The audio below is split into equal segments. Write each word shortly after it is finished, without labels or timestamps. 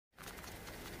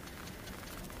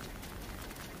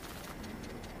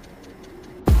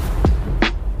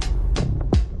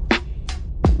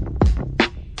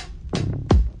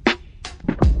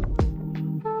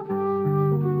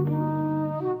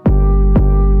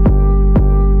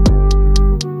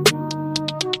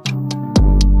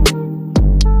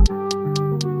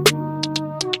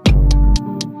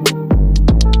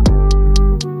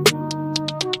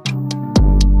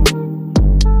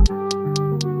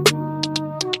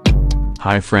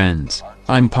Hi friends,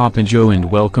 I'm OPPO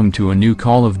and welcome to a new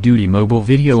Call of Duty Mobile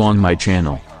video on my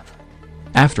channel.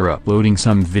 After uploading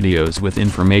some videos with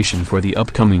information for the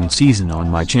upcoming season on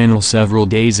my channel several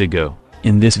days ago,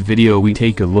 in this video we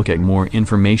take a look at more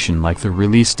information like the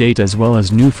release date as well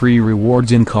as new free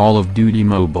rewards in Call of Duty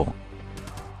Mobile.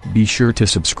 Be sure to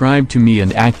subscribe to me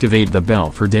and activate the bell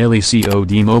for daily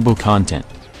COD Mobile content.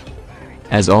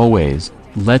 As always,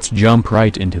 let's jump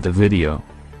right into the video.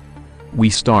 We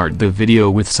start the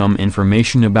video with some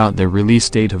information about the release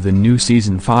date of the new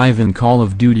Season 5 in Call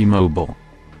of Duty Mobile.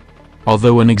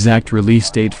 Although an exact release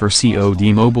date for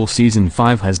COD Mobile Season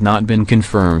 5 has not been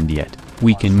confirmed yet,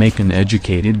 we can make an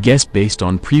educated guess based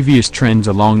on previous trends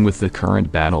along with the current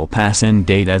Battle Pass end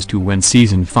date as to when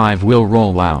Season 5 will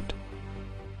roll out.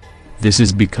 This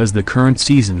is because the current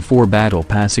Season 4 Battle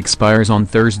Pass expires on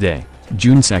Thursday,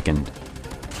 June 2nd.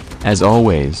 As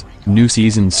always, new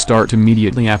seasons start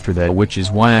immediately after that, which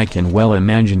is why I can well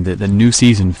imagine that the new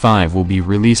Season 5 will be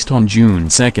released on June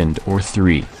 2nd or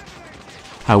 3.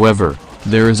 However,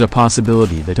 there is a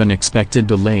possibility that unexpected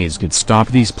delays could stop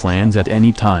these plans at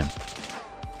any time.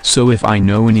 So if I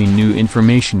know any new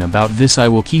information about this, I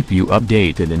will keep you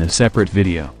updated in a separate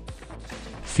video.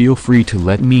 Feel free to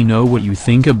let me know what you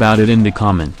think about it in the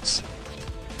comments.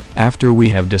 After we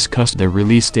have discussed the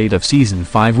release date of Season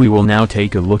 5, we will now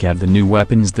take a look at the new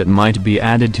weapons that might be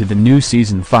added to the new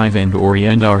Season 5 and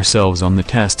orient ourselves on the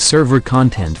test server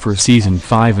content for Season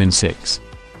 5 and 6.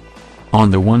 On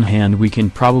the one hand, we can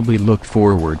probably look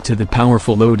forward to the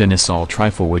powerful OPPO assault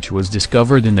rifle, which was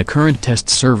discovered in the current test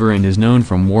server and is known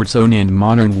from Warzone and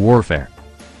Modern Warfare.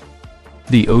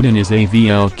 The OPPO is a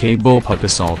VLK bullpup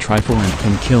assault rifle and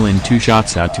can kill in 2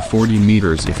 shots out to 40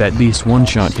 meters if at least one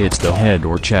shot hits the head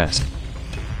or chest.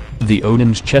 The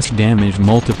OPPO's chest damage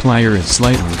multiplier is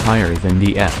slightly higher than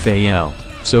the FAL,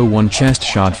 so one chest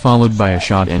shot followed by a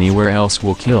shot anywhere else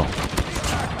will kill.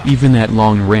 Even at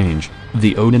long range,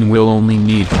 the OPPO will only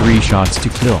need 3 shots to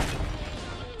kill.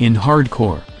 In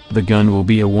hardcore, the gun will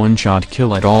be a one-shot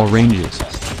kill at all ranges.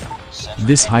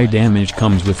 This high damage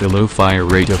comes with a low fire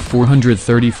rate of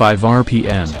 435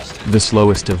 RPM, the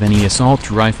slowest of any assault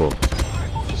rifle.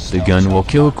 The gun will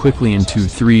kill quickly in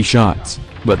 2-3 shots,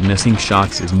 but missing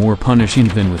shots is more punishing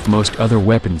than with most other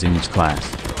weapons in its class.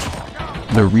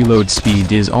 The reload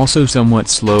speed is also somewhat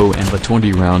slow and the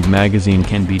 20-round magazine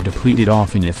can be depleted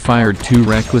often if fired too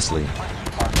recklessly.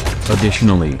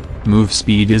 Additionally, move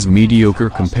speed is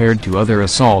mediocre compared to other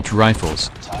assault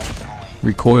rifles.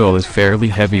 Recoil is fairly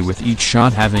heavy with each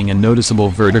shot having a noticeable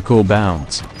vertical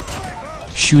bounce.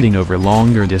 Shooting over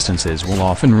longer distances will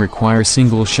often require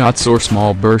single shots or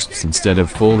small bursts instead of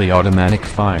fully automatic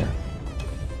fire.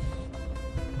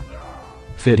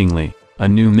 Fittingly, a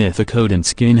new mythic Odin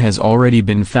skin has already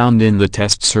been found in the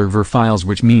test server files,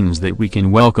 which means that we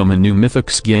can welcome a new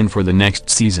mythic skin for the next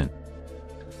season.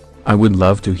 I would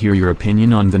love to hear your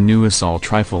opinion on the new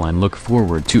assault rifle and look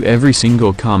forward to every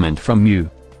single comment from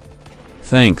you.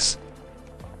 Thanks.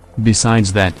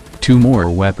 Besides that, 2 more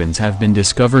weapons have been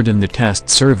discovered in the test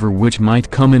server which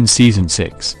might come in Season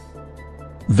 6.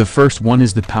 The first one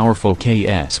is the powerful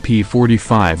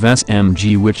KSP-45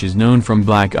 SMG, which is known from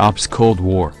Black Ops Cold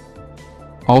War.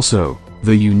 Also,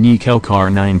 the unique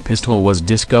LCAR-9 pistol was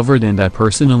discovered and I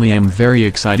personally am very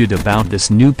excited about this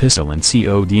new pistol in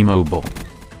COD Mobile.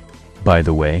 By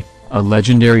the way, a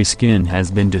legendary skin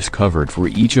has been discovered for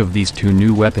each of these 2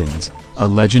 new weapons, a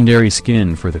legendary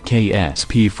skin for the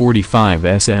KSP-45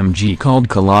 SMG called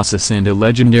Colossus and a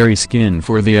legendary skin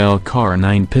for the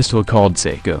LCAR-9 pistol called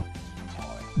Seiko.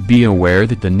 Be aware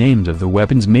that the names of the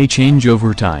weapons may change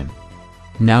over time.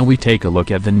 Now we take a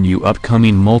look at the new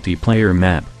upcoming multiplayer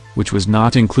map, which was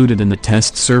not included in the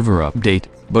test server update,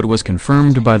 but was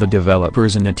confirmed by the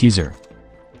developers in a teaser.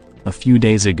 A few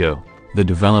days ago, the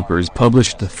developers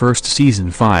published the first Season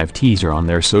 5 teaser on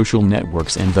their social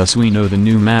networks, and thus we know the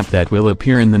new map that will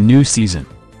appear in the new season.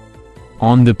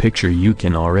 On the picture you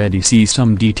can already see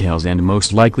some details, and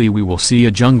most likely we will see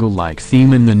a jungle-like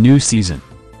theme in the new season.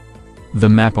 The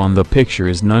map on the picture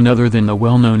is none other than the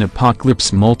well-known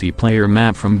Apocalypse multiplayer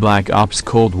map from Black Ops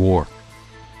Cold War.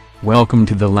 Welcome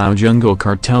to the Lao Jungle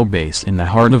cartel base in the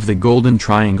heart of the Golden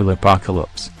Triangle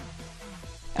Apocalypse.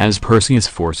 As Perseus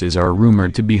forces are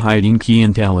rumored to be hiding key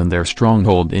intel in their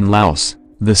stronghold in Laos,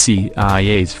 the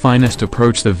CIA's finest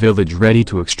approach the village ready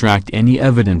to extract any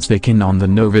evidence they can on the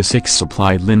Nova 6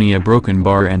 supplied Linnea Broken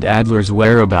Bar and Adler's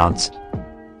whereabouts.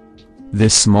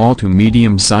 This small to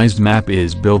medium-sized map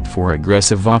is built for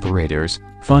aggressive operators,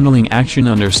 funneling action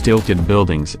under stilted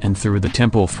buildings and through the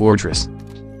temple fortress.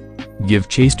 Give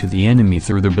chase to the enemy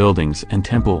through the buildings and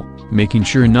temple, making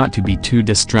sure not to be too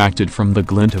distracted from the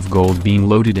glint of gold being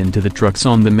loaded into the trucks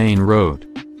on the main road.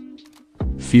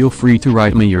 Feel free to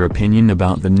write me your opinion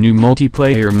about the new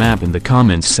multiplayer map in the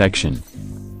comments section.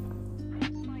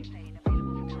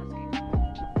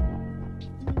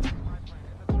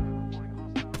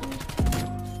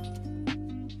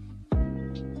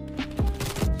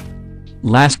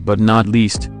 Last but not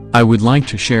least, I would like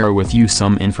to share with you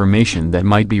some information that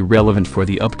might be relevant for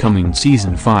the upcoming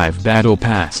Season 5 Battle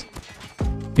Pass.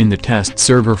 In the test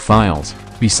server files,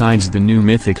 besides the new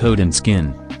Mythic Odin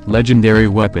skin, legendary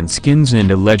weapon skins and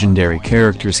a legendary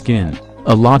character skin,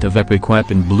 a lot of epic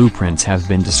weapon blueprints have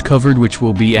been discovered which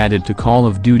will be added to Call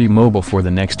of Duty Mobile for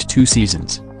the next 2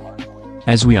 seasons.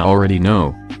 As we already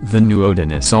know, the new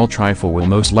Odin assault rifle will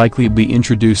most likely be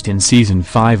introduced in Season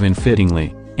 5 and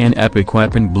fittingly, an epic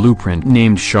weapon blueprint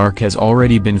named Shark has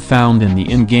already been found in the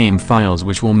in-game files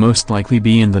which will most likely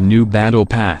be in the new Battle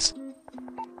Pass.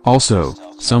 Also,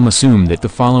 some assume that the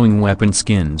following weapon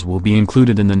skins will be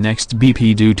included in the next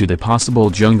BP due to the possible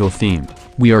jungle theme.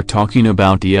 We are talking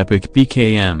about the epic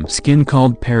PKM skin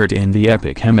called Parrot and the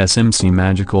epic MSMC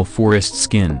Magical Forest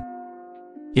skin.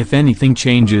 If anything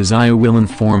changes I will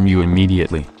inform you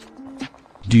immediately.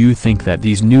 Do you think that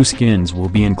these new skins will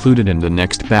be included in the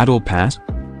next Battle Pass?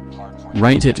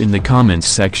 Write it in the comments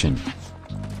section.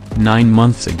 9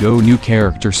 months ago new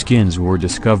character skins were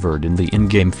discovered in the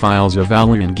in-game files of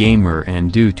Alien Gamer, and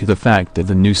due to the fact that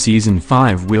the new Season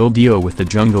 5 will deal with the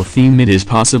jungle theme it is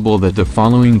possible that the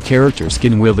following character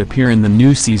skin will appear in the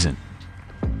new season.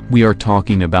 We are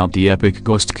talking about the epic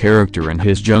Ghost character and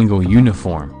his jungle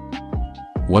uniform.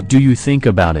 What do you think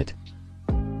about it?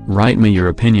 Write me your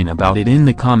opinion about it in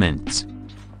the comments.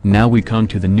 Now we come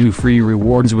to the new free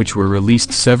rewards which were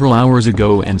released several hours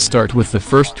ago, and start with the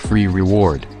first free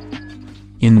reward.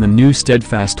 In the new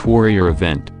Steadfast Warrior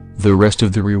event, the rest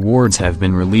of the rewards have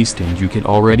been released and you can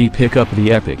already pick up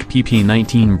the epic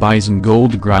PP19 Bison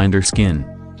Gold Grinder skin.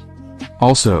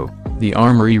 Also, the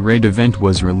Armory Raid event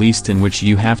was released in which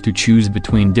you have to choose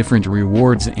between different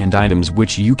rewards and items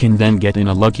which you can then get in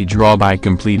a lucky draw by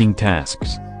completing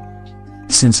tasks.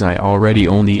 Since I already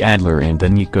own the Adler and the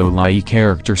Nikolai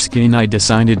character skin, I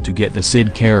decided to get the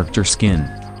Sid character skin.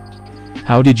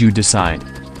 How did you decide?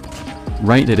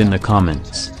 Write it in the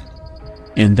comments.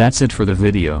 And that's it for the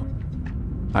video.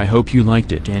 I hope you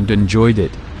liked it and enjoyed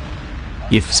it.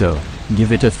 If so,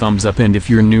 give it a thumbs up, and if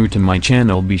you're new to my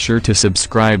channel be sure to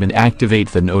subscribe and activate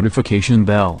the notification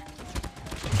bell.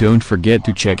 Don't forget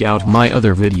to check out my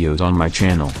other videos on my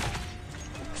channel.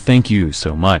 Thank you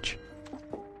so much.